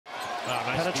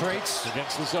Nice penetrates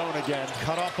against the zone again.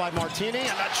 Cut off by Martini,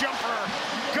 and the jumper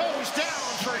goes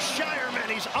down for Scheierman.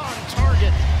 He's on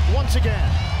target once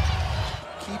again.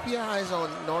 Keep your eyes on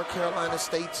North Carolina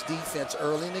State's defense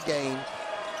early in the game.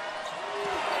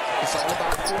 It's all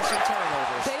about forcing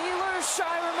turnovers. Baylor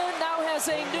Scheierman now has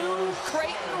a new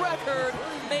Creighton record.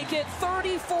 Make it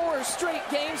 34 straight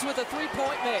games with a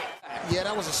three-point make. Yeah,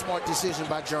 that was a smart decision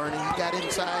by Journey. He got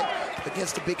inside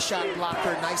against the big shot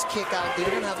blocker. Nice kick out there.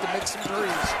 Didn't have to make some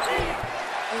threes.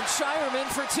 And Scheierman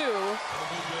for two.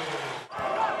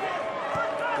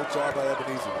 Good job by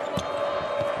Ebenezer.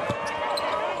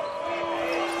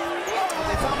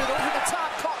 They found it over the top.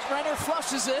 Renner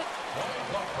flushes it.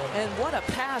 And what a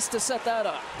pass to set that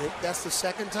up. That's the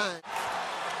second time.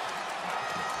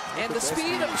 And the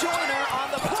speed of Joyner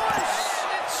on the push.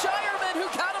 It's Scheierman who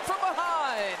got him from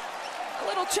behind. A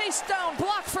little chase down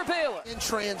block for Baylor. In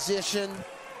transition.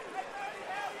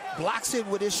 Blocks it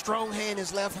with his strong hand,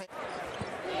 his left hand.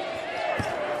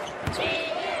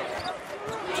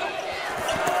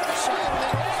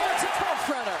 Scheierman over to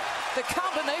Kalkbrenner. The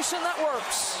combination that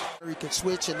works. He can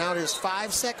switch, and now there's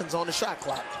 5 seconds on the shot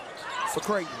clock for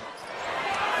Creighton.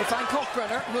 They find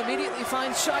Kalkbrenner, who immediately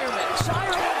finds Scheierman.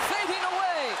 Scheierman fading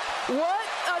away. What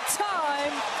a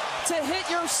time to hit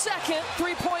your second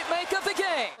three-point make of the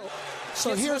game.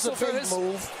 So here's a big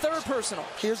move. Third personal.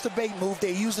 Here's the big move.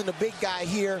 They're using the big guy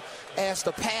here as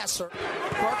the passer.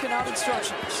 Barking out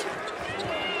instructions.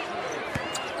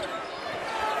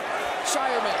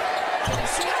 Scheierman. Can he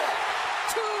see it?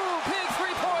 Two big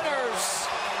three-pointers.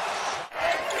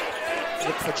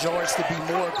 Look for George to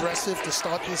be more aggressive to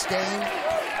start this game.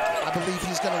 I believe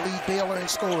he's going to lead Baylor in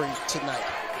scoring tonight.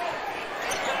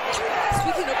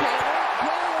 Speaking of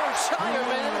Baylor,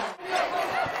 Scheierman.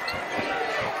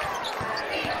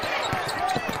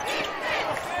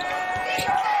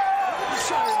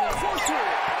 Scheierman for two,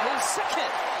 his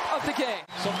second of the game.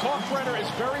 So Kalkbrenner is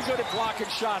very good at blocking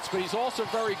shots, but he's also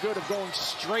very good at going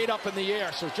straight up in the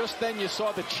air. So just then you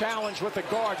saw the challenge with the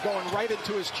guard going right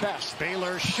into his chest.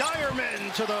 Baylor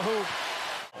Scheierman to the hoop.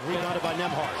 Rebounded by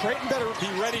Nembhard. Creighton better be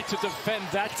ready to defend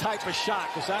that type of shot,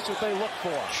 because that's what they look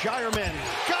for. Scheierman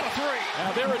got a three.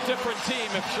 Now they're a different team.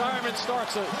 If Scheierman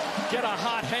starts to get a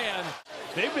hot hand,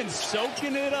 they've been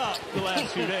soaking it up the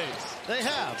last few days. They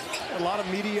have. A lot of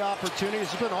media opportunities.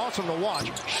 It's been awesome to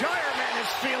watch. Scheierman is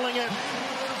feeling it.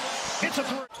 It's a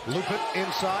three. Loop it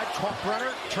inside.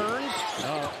 Kalkbrenner turns.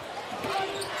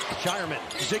 Scheierman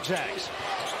zigzags.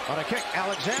 On a kick,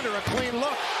 Alexander, a clean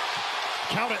look.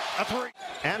 Count it, a three.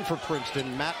 And for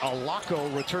Princeton, Matt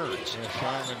Alacco returns. Yeah,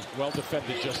 Scheierman well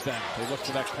defended just then. They look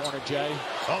for that corner, Jay.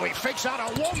 Oh, he fakes out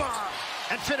a Womar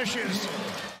and finishes.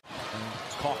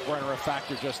 Kalkbrenner a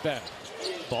factor just then.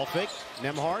 Ball fake,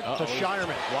 Nembhard to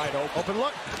Scheierman. Wide open. Open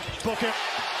look, book it.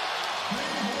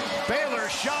 Baylor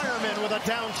Scheierman with a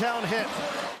downtown hit.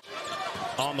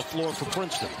 On the floor for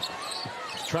Princeton.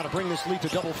 Trying to bring this lead to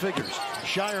double figures.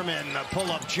 Scheierman, a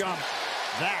pull-up jump.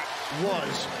 That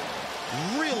was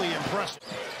really impressive.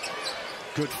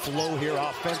 Good flow here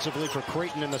offensively for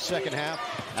Creighton in the second half.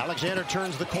 Alexander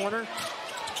turns the corner.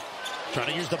 Trying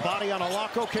to use the body on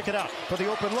Alacco. Kick it out for the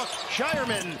open look.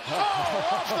 Scheierman. Oh,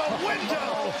 off the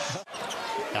window.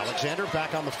 Alexander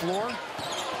back on the floor.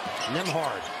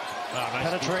 Nembhard. Nice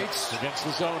penetrates against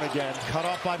the zone again. Cut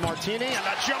off by Martini, and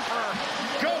the jumper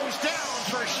goes down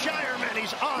for Scheierman.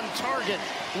 He's on target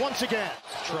once again.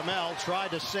 Trammell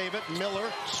tried to save it. Miller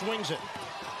swings it.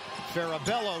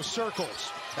 Farabello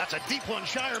circles. That's a deep one.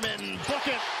 Scheierman, book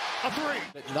it. A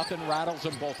three. Nothing rattles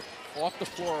them both off the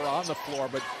floor or on the floor,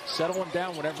 but settle him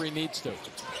down whenever he needs to.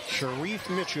 Sharif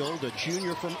Mitchell, the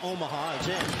junior from Omaha, is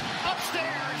in.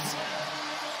 Upstairs.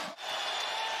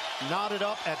 Knotted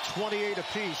up at 28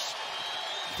 apiece.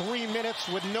 3 minutes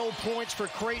with no points for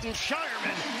Creighton.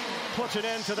 Scheierman puts an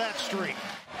end to that streak.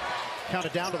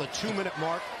 Counted down to the 2-minute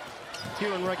mark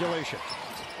here in regulation.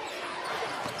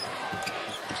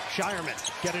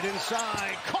 Scheierman, get it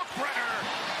inside. Kalkbrenner,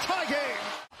 tie game.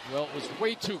 Well, it was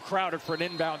way too crowded for an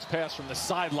inbounds pass from the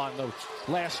sideline the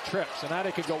last trip. So now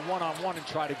they could go one-on-one and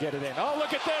try to get it in. Oh,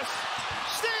 look at this.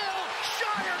 Still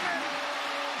Scheierman.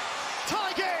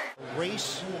 Tie game.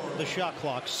 Race the shot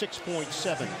clock,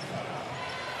 6.7.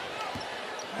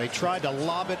 They tried to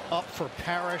lob it up for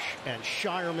Parrish, and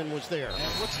Scheierman was there.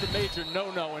 And what's the major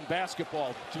no-no in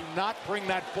basketball? Do not bring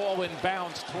that ball in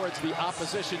bounds towards the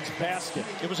opposition's basket.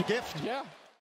 It was a gift. Yeah.